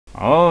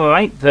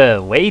Alright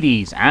there,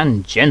 ladies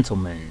and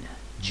gentlemen,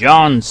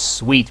 John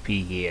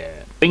Suitepee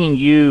here, bringing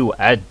you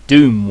a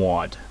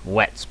Doomwad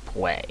Let's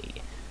Play.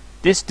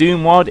 This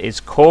Doomwad is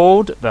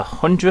called the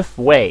 100th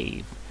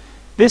Wave.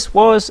 This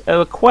was a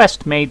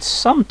request made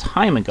some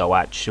time ago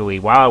actually,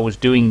 while I was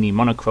doing the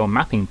monochrome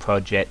mapping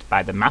project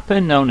by the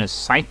mapper known as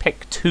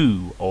Scypek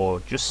 2,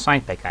 or just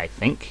Scypek I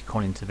think,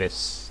 according to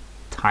this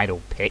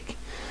title pic.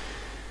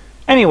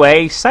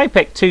 Anyway,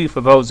 Scypek 2,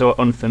 for those who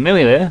are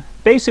unfamiliar,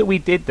 basically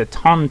did the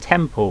Ton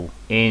Temple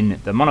in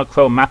the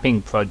monochrome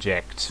mapping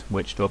project,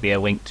 which there will be a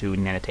link to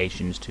in the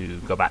annotations to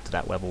go back to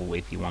that level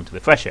if you want a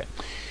refresher.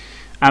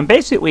 And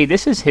basically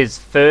this is his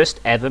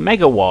first ever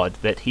megawad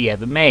that he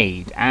ever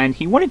made, and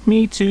he wanted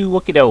me to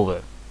look it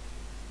over.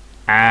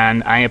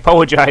 And I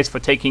apologise for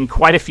taking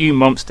quite a few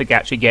months to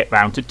actually get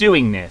round to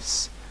doing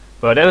this,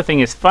 but everything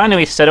is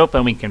finally set up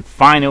and we can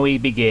finally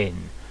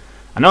begin.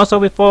 And also,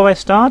 before I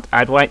start,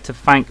 I'd like to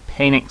thank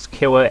Painix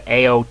Killer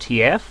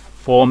AOTF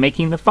for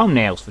making the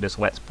thumbnails for this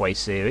Let's Play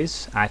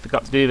series. I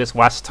forgot to do this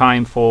last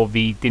time for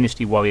the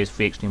Dynasty Warriors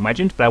 3 Extreme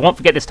Legends, but I won't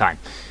forget this time.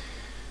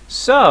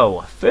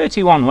 So,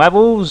 31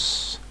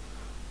 levels,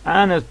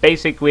 and it's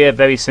basically a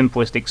very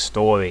simplistic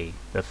story.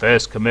 The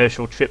first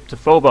commercial trip to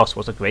Phobos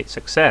was a great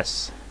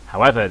success.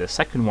 However, the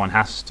second one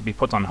has to be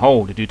put on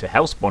hold due to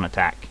Hellspawn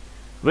attack.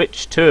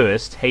 Rich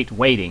tourists hate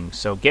waiting,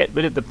 so get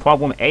rid of the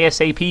problem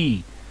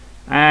ASAP.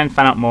 And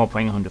find out more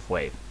playing 100th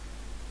Wave.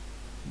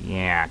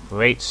 Yeah,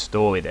 great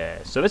story there.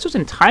 So this was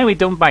entirely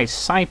done by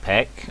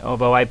Scypek,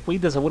 although I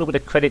believe there's a little bit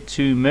of credit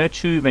to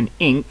Merchuve and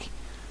Inc,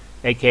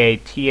 aka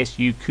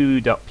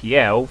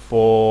tsuq.pl,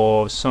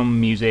 for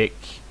some music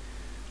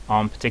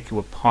on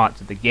particular parts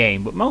of the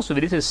game, but most of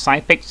it is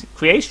Scypek's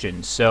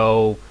creation,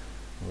 so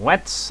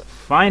let's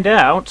find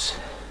out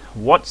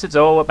what it's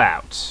all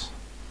about.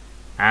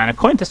 And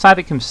according to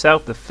Scypek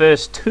himself, the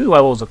first two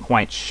levels are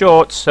quite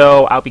short,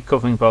 so I'll be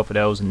covering both of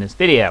those in this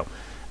video.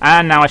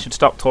 And now I should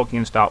stop talking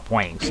and start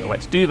playing, so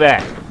let's do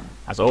that.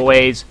 As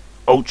always,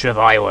 ultra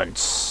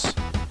violence.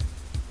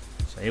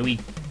 So here we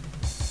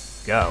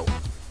go.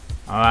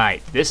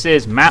 Alright, this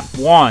is map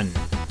 1,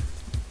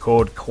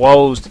 called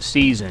Closed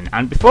Season.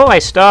 And before I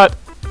start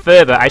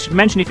further, I should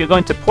mention if you're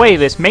going to play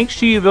this, make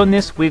sure you run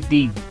this with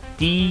the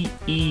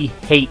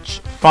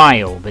DEH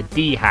file, the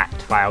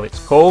dehacked file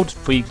it's called,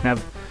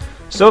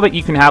 so that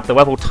you can have the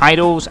level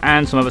titles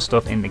and some other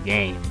stuff in the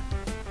game.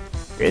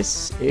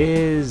 This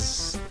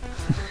is...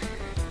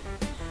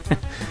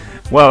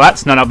 well,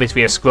 that's not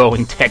obviously a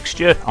scrolling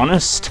texture,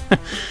 honest.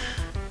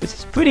 This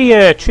is pretty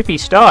trippy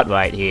start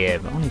right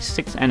here. Only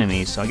 6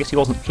 enemies, so I guess he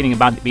wasn't kidding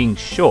about it being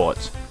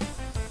short.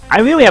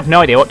 I really have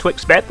no idea what to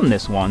expect from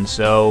this one,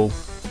 so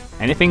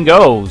anything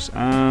goes.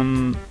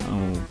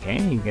 Okay,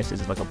 I guess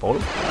this is like a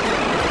portal.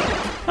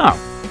 Oh.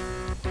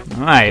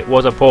 Alright, it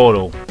was a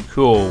portal.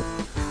 Cool.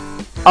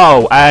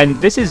 Oh, and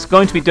this is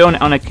going to be done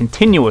on a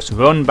continuous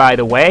run, by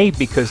the way,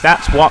 because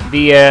that's what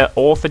the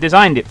author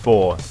designed it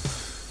for.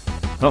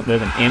 Oh,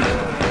 there's an imp.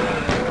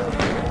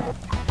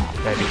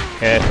 Better be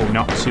careful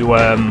not to,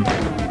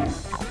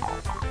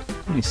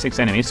 only 6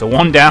 enemies, so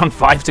 1 down,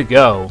 5 to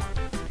go.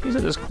 Seems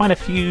like there's quite a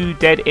few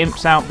dead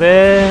imps out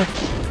there.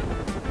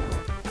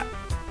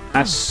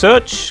 As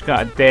such,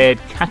 got a dead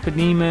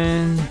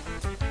Cacodemon.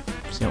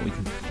 See what we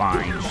can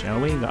find,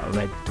 shall we? Got a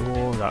red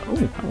door, oh,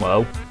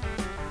 hello.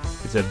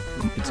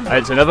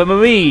 It's another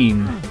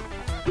marine.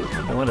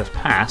 The one has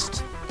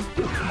passed.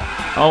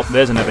 Oh,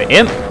 there's another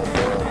imp.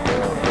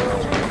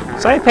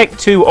 Scypek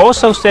 2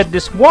 also said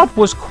this WAD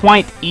was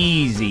quite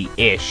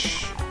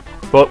easy-ish,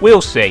 but we'll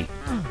see.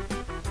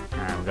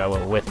 And we'll go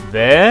a whiff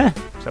there.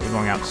 So we're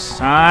going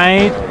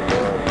outside.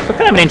 So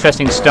kind of an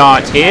interesting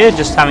start here,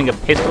 just having a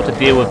pistol to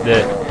deal with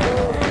the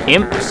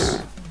imps.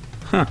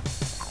 Huh.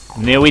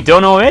 Nearly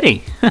done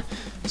already.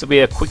 This will be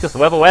the quickest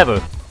level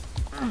ever.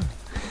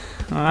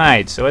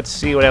 Alright, so let's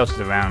see what else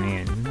is around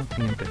here.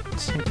 Nothing in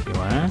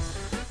particular.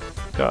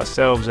 Got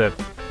ourselves a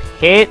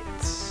pit.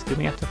 Do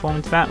we have to fall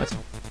into that? Let's...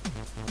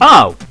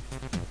 oh!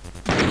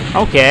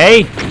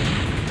 Okay.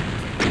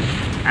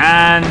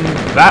 And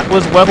that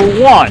was level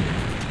 1.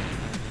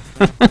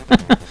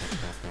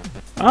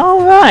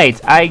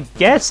 Alright, I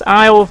guess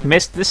I'll have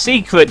missed the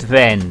secret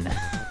then.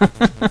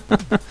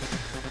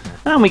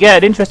 And we get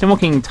an interesting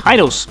looking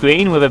title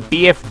screen with a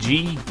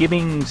BFG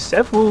giving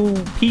several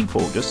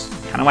people, just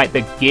kind of like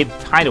the Gib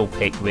title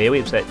pick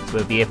really, except for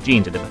a BFG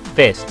instead of a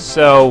fist.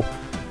 So,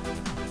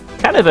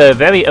 kind of a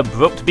very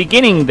abrupt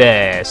beginning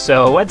there.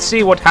 So let's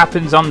see what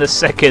happens on the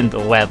second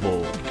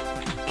level.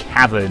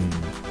 Cavern.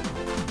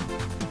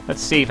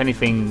 Let's see if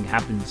anything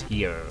happens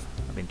here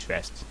of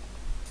interest.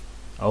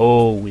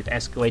 Oh, we've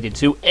escalated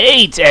to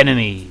 8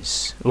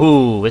 enemies!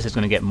 Ooh, this is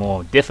going to get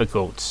more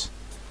difficult.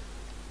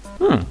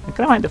 I kind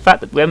of like the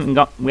fact that we haven't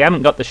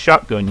got the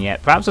shotgun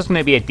yet. Perhaps there's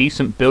going to be a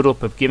decent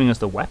build-up of giving us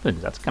the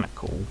weapons. That's kind of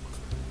cool.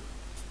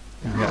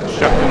 We've got the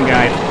shotgun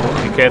guy.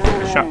 Be careful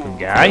with the shotgun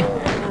guy.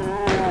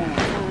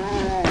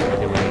 We'll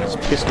deal with these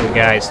pistol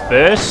guys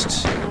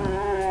first.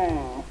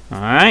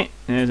 Alright,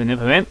 there's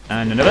another imp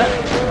and another.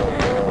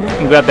 We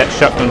can grab that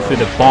shotgun through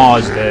the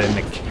bars there in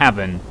the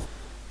cavern.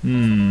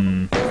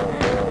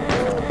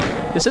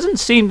 This doesn't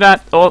seem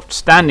that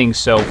outstanding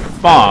so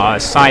far,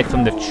 aside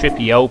from the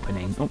trippy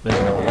opening. Oh, there's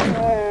another one.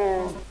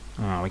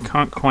 Oh, we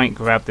can't quite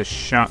grab the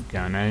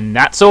shotgun, and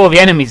that's all the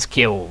enemies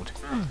killed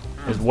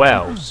as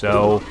well,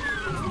 so...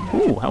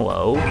 Ooh,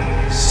 hello.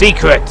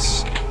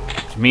 Secrets!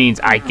 Which means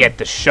I get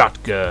the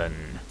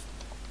shotgun.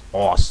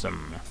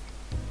 Awesome.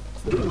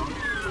 So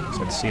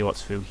let's see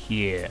what's through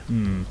here.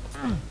 An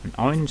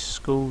orange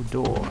school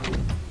door.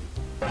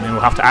 And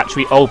we'll have to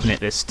actually open it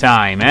this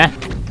time, eh?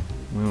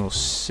 We will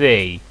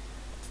see.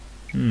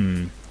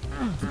 We'll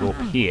go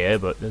up here,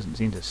 but it doesn't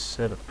seem to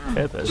serve a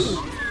purpose.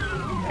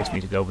 I guess we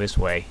need to go this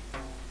way.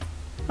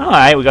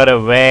 Alright, we got a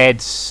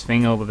red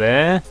thing over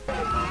there.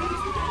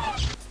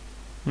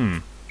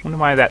 Wonder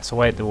why that's the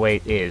way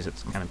it is.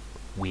 It's kind of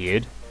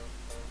weird.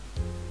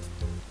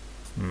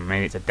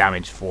 Maybe it's a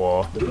damage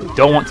floor.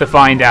 Don't want to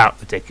find out,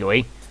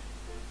 particularly.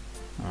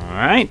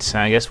 Alright, so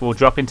I guess we'll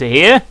drop into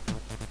here.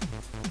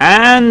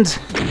 And...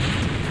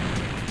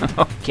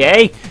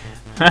 okay,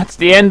 that's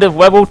the end of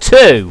level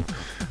 2.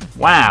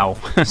 Wow,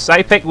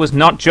 Scypek was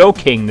not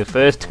joking. The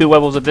first 2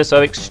 levels of this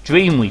are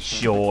extremely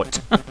short.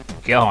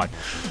 God.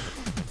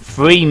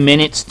 3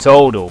 minutes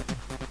total.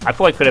 I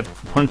probably could have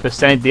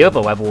 100%ed the other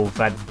level if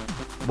I'd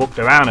looked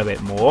around a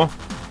bit more.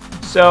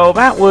 So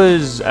that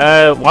was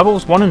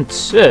levels 1 and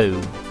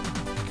 2.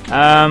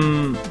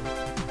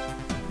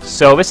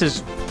 So this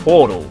is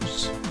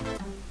portals.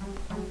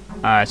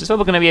 Is this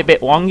level going to be a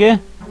bit longer?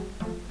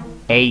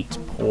 8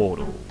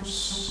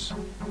 portals.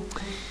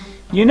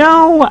 You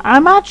know,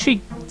 I'm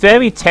actually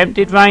very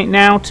tempted right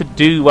now to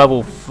do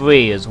level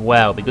 3 as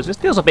well, because this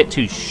feels a bit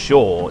too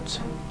short.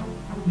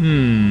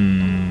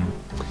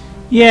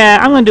 Yeah,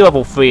 I'm going to do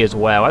level 3 as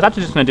well. I was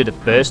actually just going to do the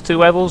first 2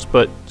 levels,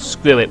 but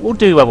screw it, we'll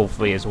do level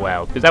 3 as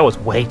well, because that was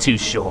way too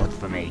short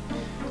for me.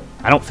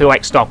 I don't feel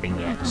like stopping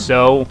yet,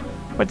 so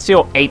let's see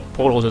what 8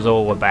 portals is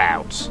all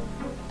about.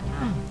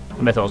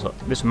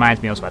 This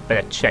reminds me also, I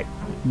better check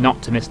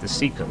not to miss the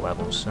secret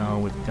level. So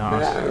we've got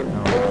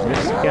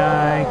this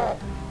guy.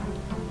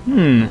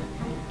 I'm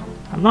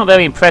not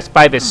very impressed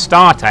by this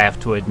start, I have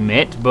to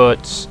admit, but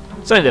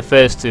it's only the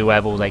first 2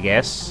 levels, I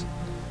guess.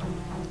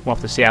 We'll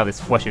have to see how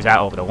this fleshes out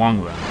over the long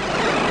run.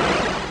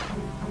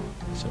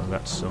 So we've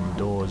got some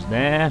doors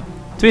there.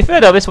 To be fair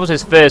though, this was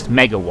his first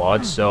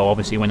megawad, so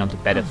obviously he went on to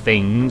better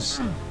things.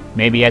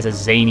 Maybe he has a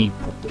zany...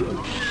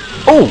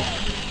 Oh!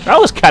 That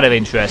was kind of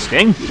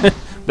interesting.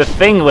 The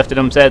thing lifted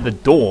him to the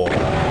door.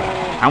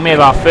 And we have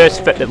our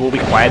first fit that will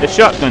require the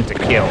shotgun to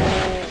kill.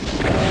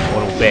 A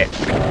little bit.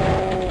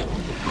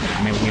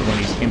 Maybe we need one of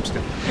these imps to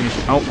finish.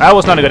 Oh, that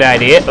was not a good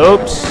idea.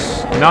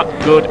 Oops. Not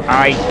good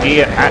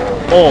idea at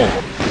all.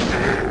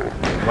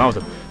 Well, that was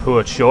a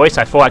poor choice.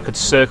 I thought I could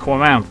circle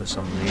around for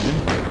some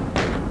reason.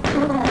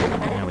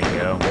 There we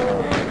go.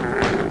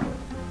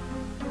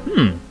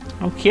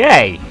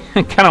 Okay.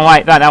 Kind of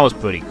like that. That was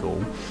pretty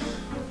cool.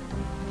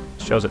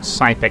 Shows that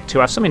Scypek 2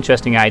 has some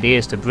interesting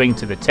ideas to bring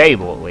to the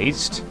table, at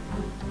least.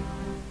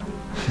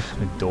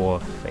 The door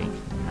fake.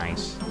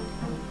 Nice.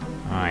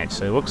 Alright,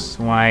 so it looks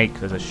like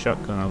there's a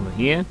shotgun over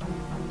here.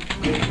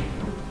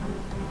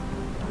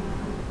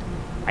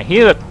 I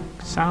hear the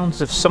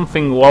sounds of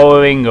something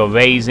lowering or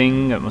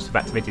raising. That must have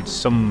activated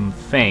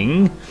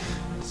something,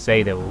 to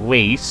say the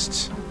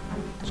least.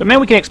 So maybe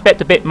we can expect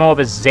a bit more of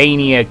a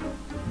zanier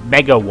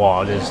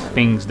megawad as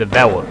things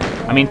develop.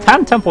 I mean,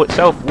 Tan Temple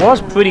itself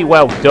was pretty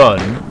well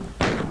done.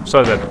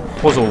 Sort of a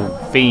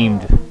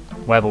puzzle-themed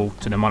level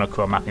to the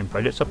monochrome mapping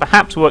project, so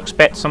perhaps we'll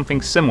expect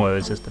something similar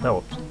as this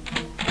develops.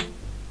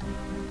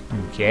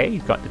 Okay,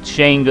 you've got the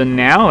chain gun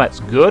now, that's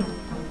good.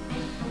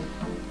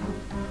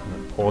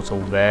 The portal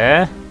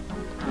there.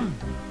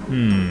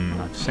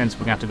 I sense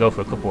we're going to have to go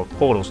for a couple of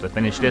portals to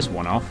finish this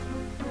one off.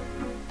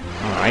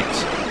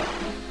 Alright.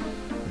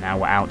 Now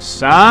we're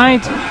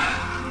outside.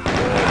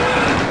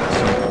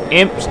 Some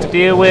imps to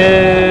deal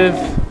with.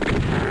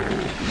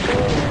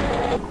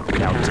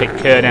 Now take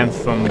care of them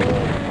from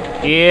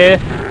here.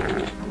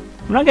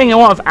 I'm not getting a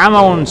lot of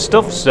ammo and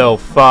stuff so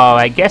far.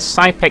 I guess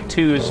Scypek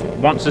 2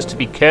 wants us to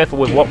be careful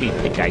with what we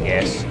pick, I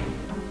guess.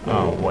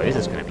 Oh, boy, this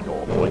is going to be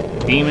awkward.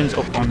 Demons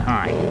up on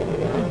high.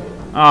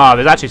 Oh,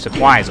 there's actually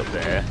supplies up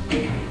there.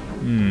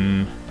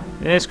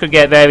 This could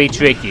get very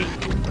tricky.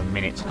 For a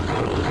minute.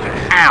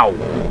 Ow!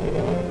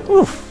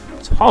 Oof!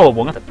 It's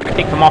horrible. I'm going to have to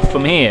pick them off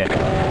from here.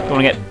 Don't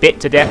want to get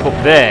bit to death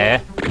up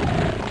there.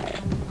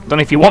 Don't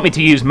know if you want me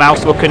to use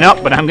mouse looking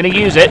up, but I'm going to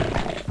use it.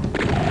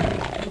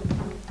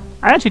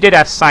 I actually did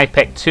ask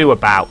Scypek 2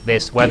 about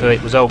this, whether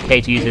it was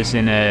okay to use this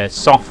in a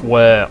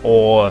software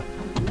or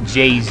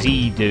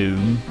JZ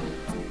Doom.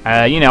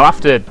 You know,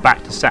 after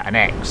back to Saturn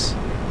X.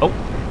 Oh,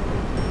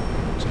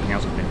 something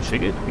else has been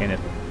triggered. Getting a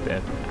bit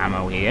of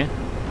ammo here.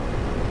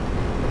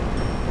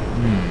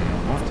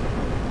 What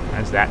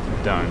has that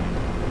done?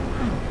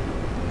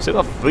 Still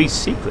got 3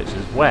 secrets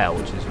as well,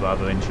 which is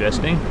rather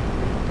interesting.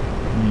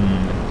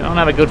 Don't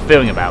have a good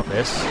feeling about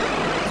this.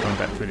 Going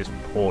back through this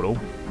portal.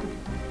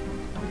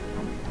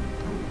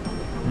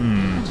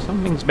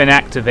 Something's been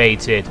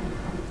activated.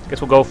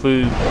 Guess we'll go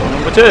through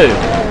number 2.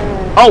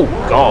 Oh,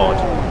 God.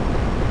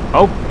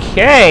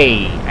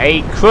 Okay,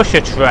 a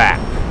crusher trap.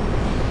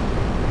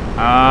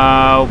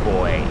 Oh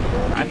boy.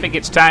 I think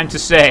it's time to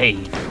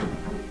save.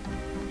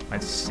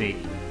 Let's see.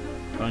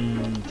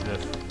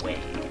 100th wave.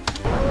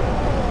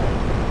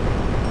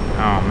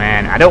 Oh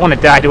man, I don't want to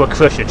die to a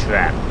crusher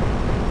trap.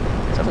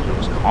 It sounds like it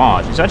was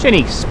hard. Is there actually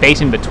any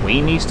space in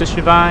between these to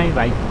survive?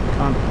 I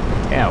can't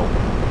tell.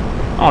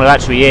 Oh, there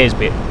actually is,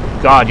 but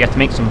God, you have to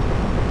make some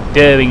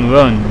daring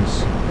runs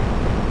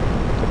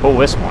to pull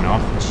this one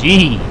off.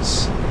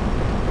 Jeez.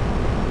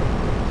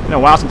 It's been a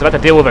while since I've had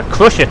to deal with a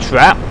crusher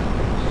trap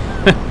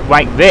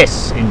like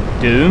this in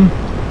Doom. I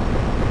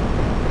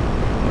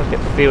always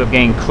get the fear of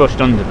getting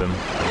crushed under them.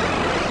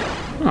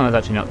 Oh, that's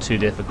actually not too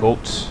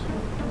difficult,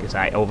 because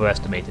I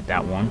overestimated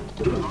that one.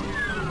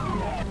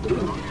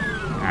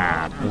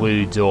 Ah,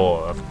 blue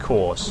door, of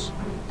course.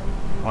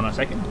 Hold on a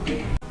second.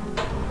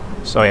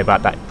 Sorry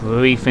about that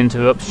brief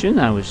interruption.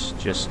 I was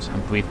just a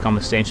brief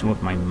conversation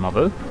with my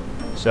mother.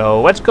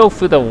 So let's go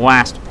through the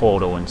last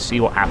portal and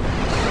see what happens.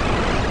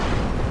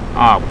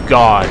 Oh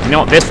God, you know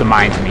what this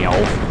reminds me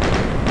of?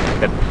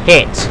 The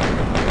pit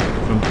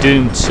from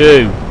Doom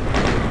 2.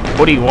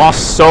 Bloody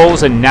lost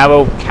souls and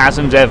narrow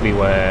chasms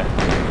everywhere.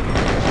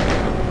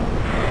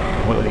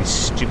 What will these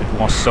stupid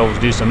lost souls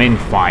do some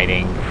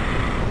infighting?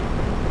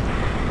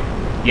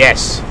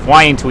 Yes,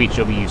 fly into each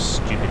other, you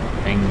stupid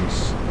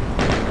things.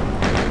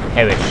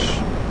 Perish.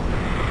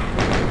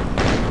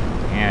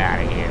 Get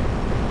out of here.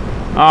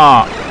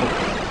 Oh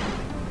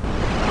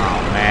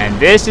man,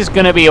 this is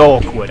gonna be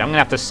awkward. I'm gonna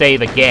have to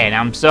save again.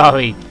 I'm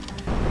sorry.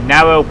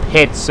 Narrow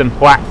pits and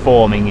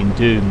platforming in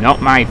Doom,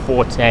 not my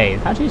forte.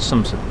 There's actually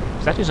some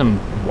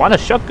water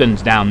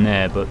shotguns down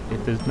there, but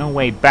if there's no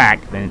way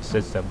back, then it's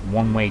just a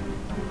one-way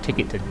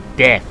ticket to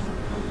death.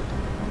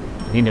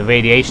 I need a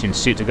radiation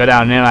suit to go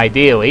down there,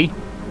 ideally.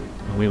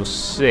 We'll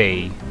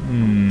see.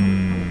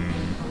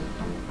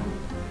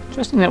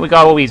 Interesting that we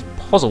got all these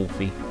puzzles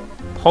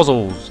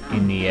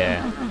in the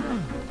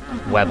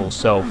level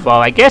so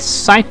far. I guess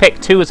Scypek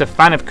 2 is a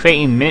fan of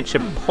creating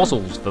miniature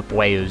puzzles for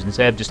players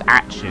instead of just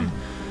action,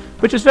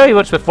 which is very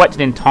much reflected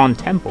in Tarn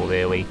Temple,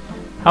 really.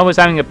 I was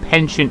having a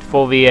penchant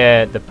for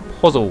the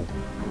puzzle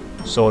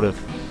sort of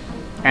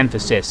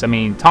emphasis. I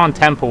mean, Tarn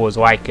Temple was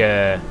like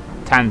more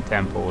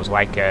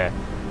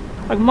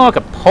like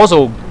a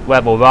puzzle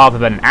level rather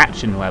than an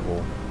action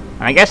level.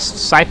 And I guess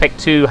Scypek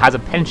 2 has a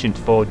penchant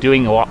for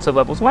doing lots of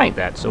levels like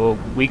that, so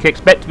we can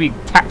expect to be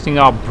taxing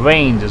our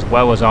brains as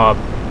well as our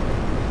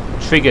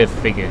trigger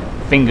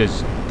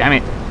fingers. Damn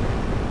it.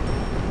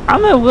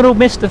 I'm a little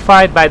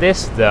mystified by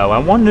this, though. I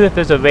wonder if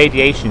there's a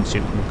radiation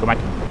suit that can come back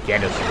and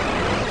get us.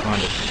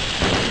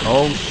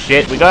 Oh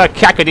shit, we got a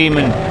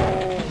Cacodemon!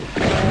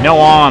 No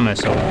armor,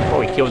 so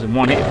before he kills in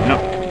one hit, I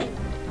don't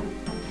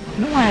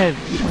know why I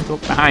went to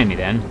look behind me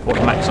then. Thought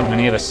there might be something on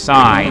the other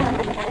side.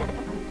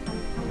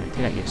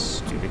 Take out, you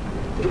stupid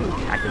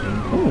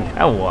Cacodemon. Ooh,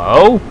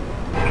 hello!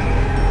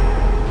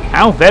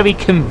 How very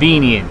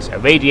convenient, a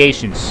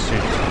radiation suit.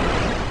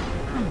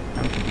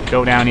 I can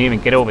go down here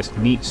and get all this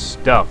neat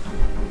stuff.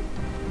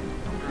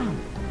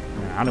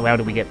 How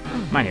do we get...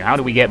 Mind you, how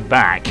do we get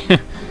back?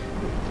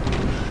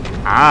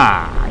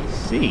 Ah, I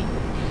see.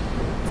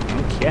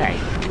 Okay.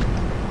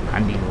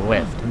 Handy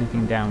lift.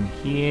 Anything down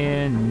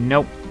here?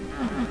 Nope.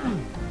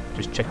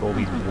 Just check all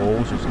these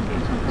walls just in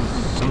case there's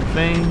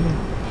something.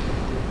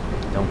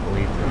 Don't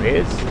believe there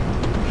is.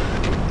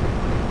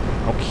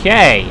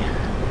 Okay.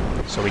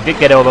 So we did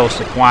get all those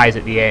supplies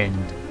at the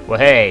end. Well,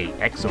 hey,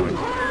 excellent.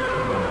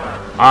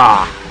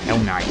 Ah, Hell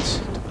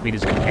Knight. Complete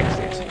as an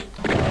exit.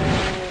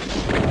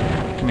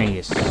 Come here,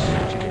 you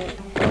stupid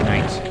Hell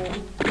Knight.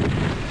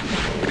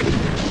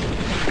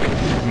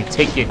 Let me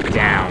take you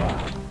down.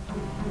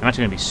 I'm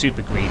actually going to be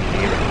super greedy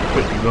here and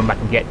quickly run back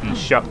and get these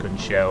shotgun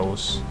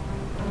shells,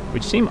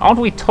 which seem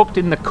oddly tucked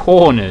in the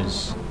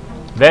corners.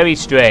 Very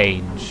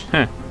strange.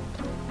 Huh.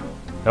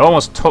 They're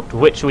almost tucked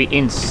literally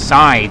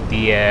inside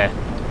the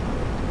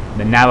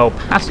narrow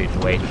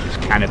passageway, which is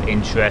kind of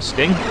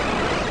interesting.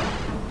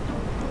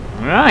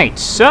 Right,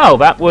 so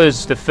that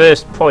was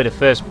probably the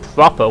first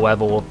proper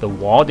level of the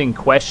WAD in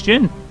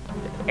question.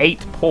 8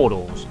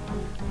 portals.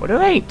 What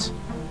are 8?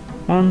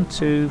 1,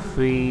 2,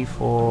 3,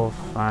 4,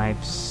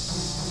 5,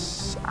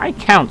 6. I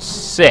count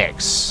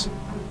 6.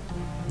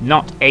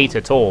 Not 8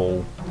 at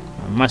all.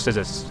 Unless there's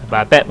a... But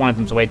I bet one of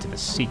them's away to the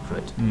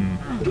secret.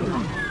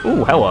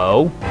 Ooh,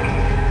 hello.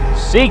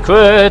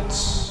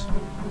 Secrets!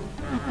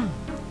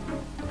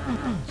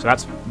 So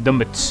that's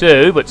number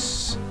 2, but...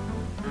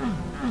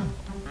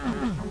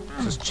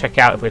 Let's check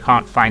out if we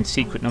can't find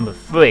secret number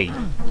 3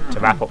 to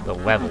wrap up the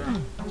level.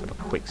 Let's have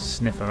a quick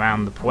sniff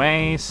around the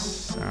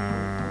place.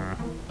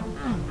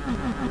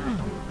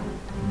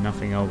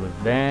 Nothing over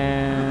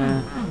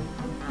there.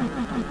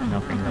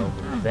 Nothing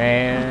over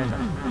there.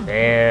 Nothing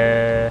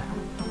there.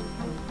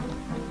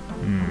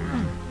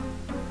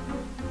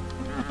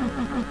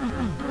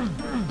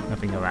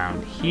 Nothing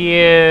around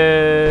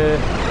here.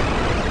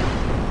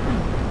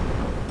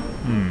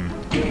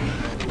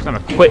 Let's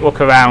have a quick look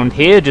around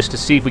here just to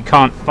see if we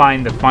can't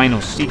find the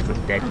final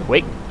secret dead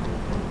quick.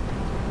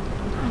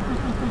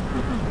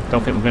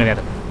 Don't think we're going to be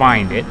able to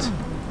find it.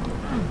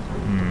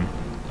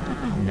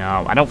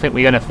 No, I don't think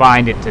we're going to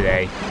find it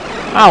today.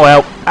 Oh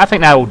well, I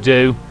think that will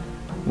do.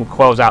 We'll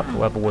close out the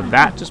level with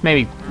that. Just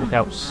maybe look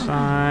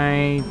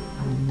outside.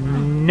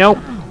 Nope.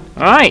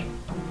 Alright.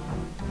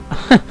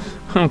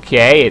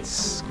 Okay,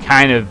 it's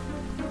kind of...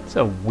 It's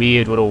a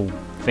weird little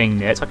thing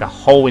there. It's like a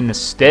hole in the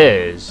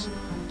stairs.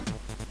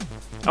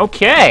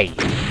 Okay.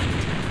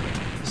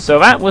 So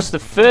that was the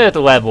third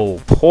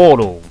level,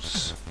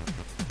 Portals.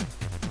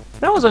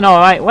 That was an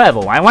alright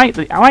level.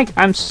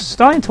 I'm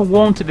starting to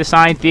warm to this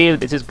idea that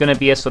this is going to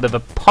be a sort of a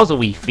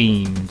puzzle-y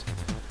themed.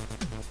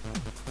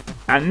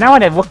 And now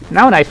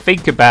that I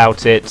think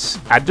about it,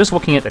 I'm just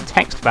looking at the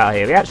text file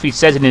here. He actually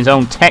says in his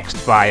own text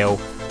file,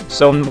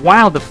 so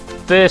while the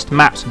first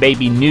maps may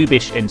be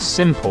noobish and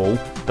simple,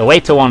 the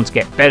later ones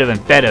get better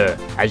and better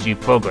as you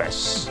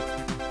progress.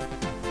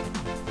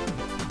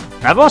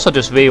 I've also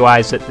just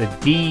realised that the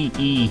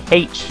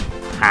DEH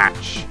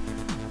patch,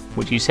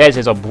 which he says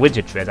is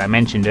obligatory as I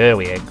mentioned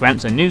earlier,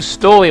 grants a new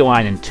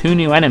storyline and 2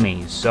 new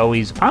enemies, so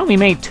he's apparently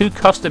made 2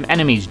 custom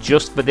enemies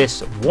just for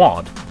this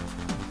WOD.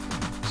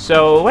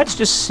 So let's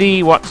just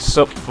see what's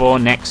up for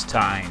next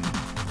time.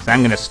 So I'm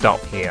going to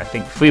stop here. I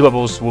think 3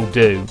 levels will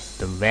do.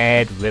 The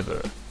Red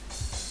River.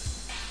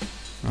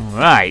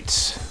 Alright.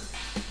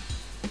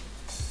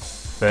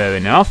 Fair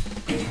enough.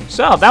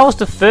 So that was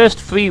the first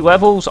 3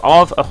 levels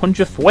of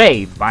 100th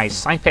Wave by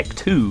Scypek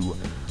 2.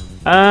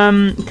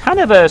 Kind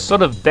of a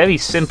sort of very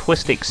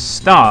simplistic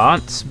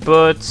start,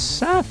 but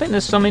I think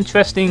there's some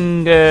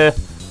interesting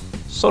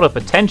sort of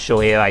potential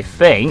here, I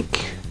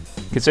think.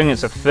 Considering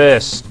it's the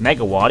first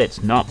megawad,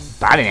 it's not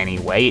bad in any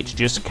way, it's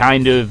just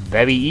kind of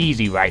very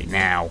easy right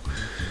now.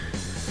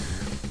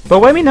 But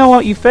let me know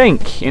what you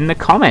think in the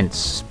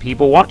comments,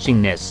 people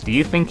watching this. Do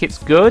you think it's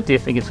good? Do you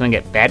think it's going to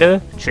get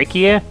better?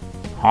 Trickier?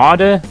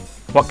 Harder?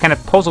 What kind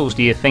of puzzles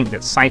do you think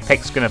that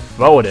Scypek's going to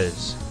throw at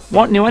us?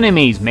 What new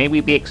enemies may we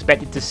be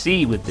expected to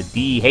see with the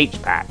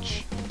DH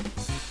patch?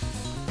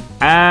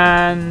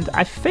 And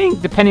I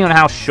think, depending on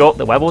how short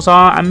the levels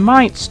are, I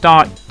might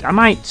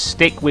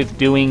stick with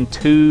doing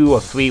 2 or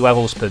 3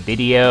 levels per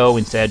video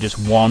instead of just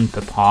 1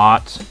 per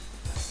part.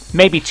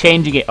 Maybe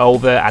changing it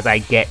over as I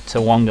get to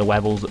longer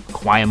levels that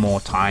require more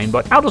time,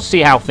 but I'll just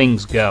see how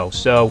things go.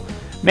 So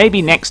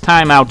maybe next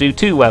time I'll do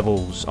 2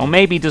 levels, or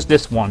maybe just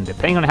this one,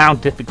 depending on how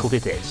difficult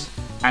it is,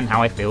 and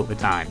how I feel at the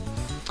time.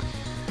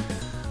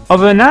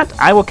 Other than that,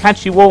 I will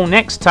catch you all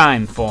next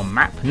time for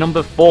map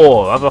number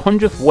 4 of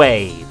 100th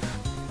Wave.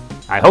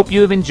 I hope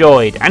you have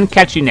enjoyed, and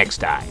catch you next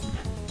time.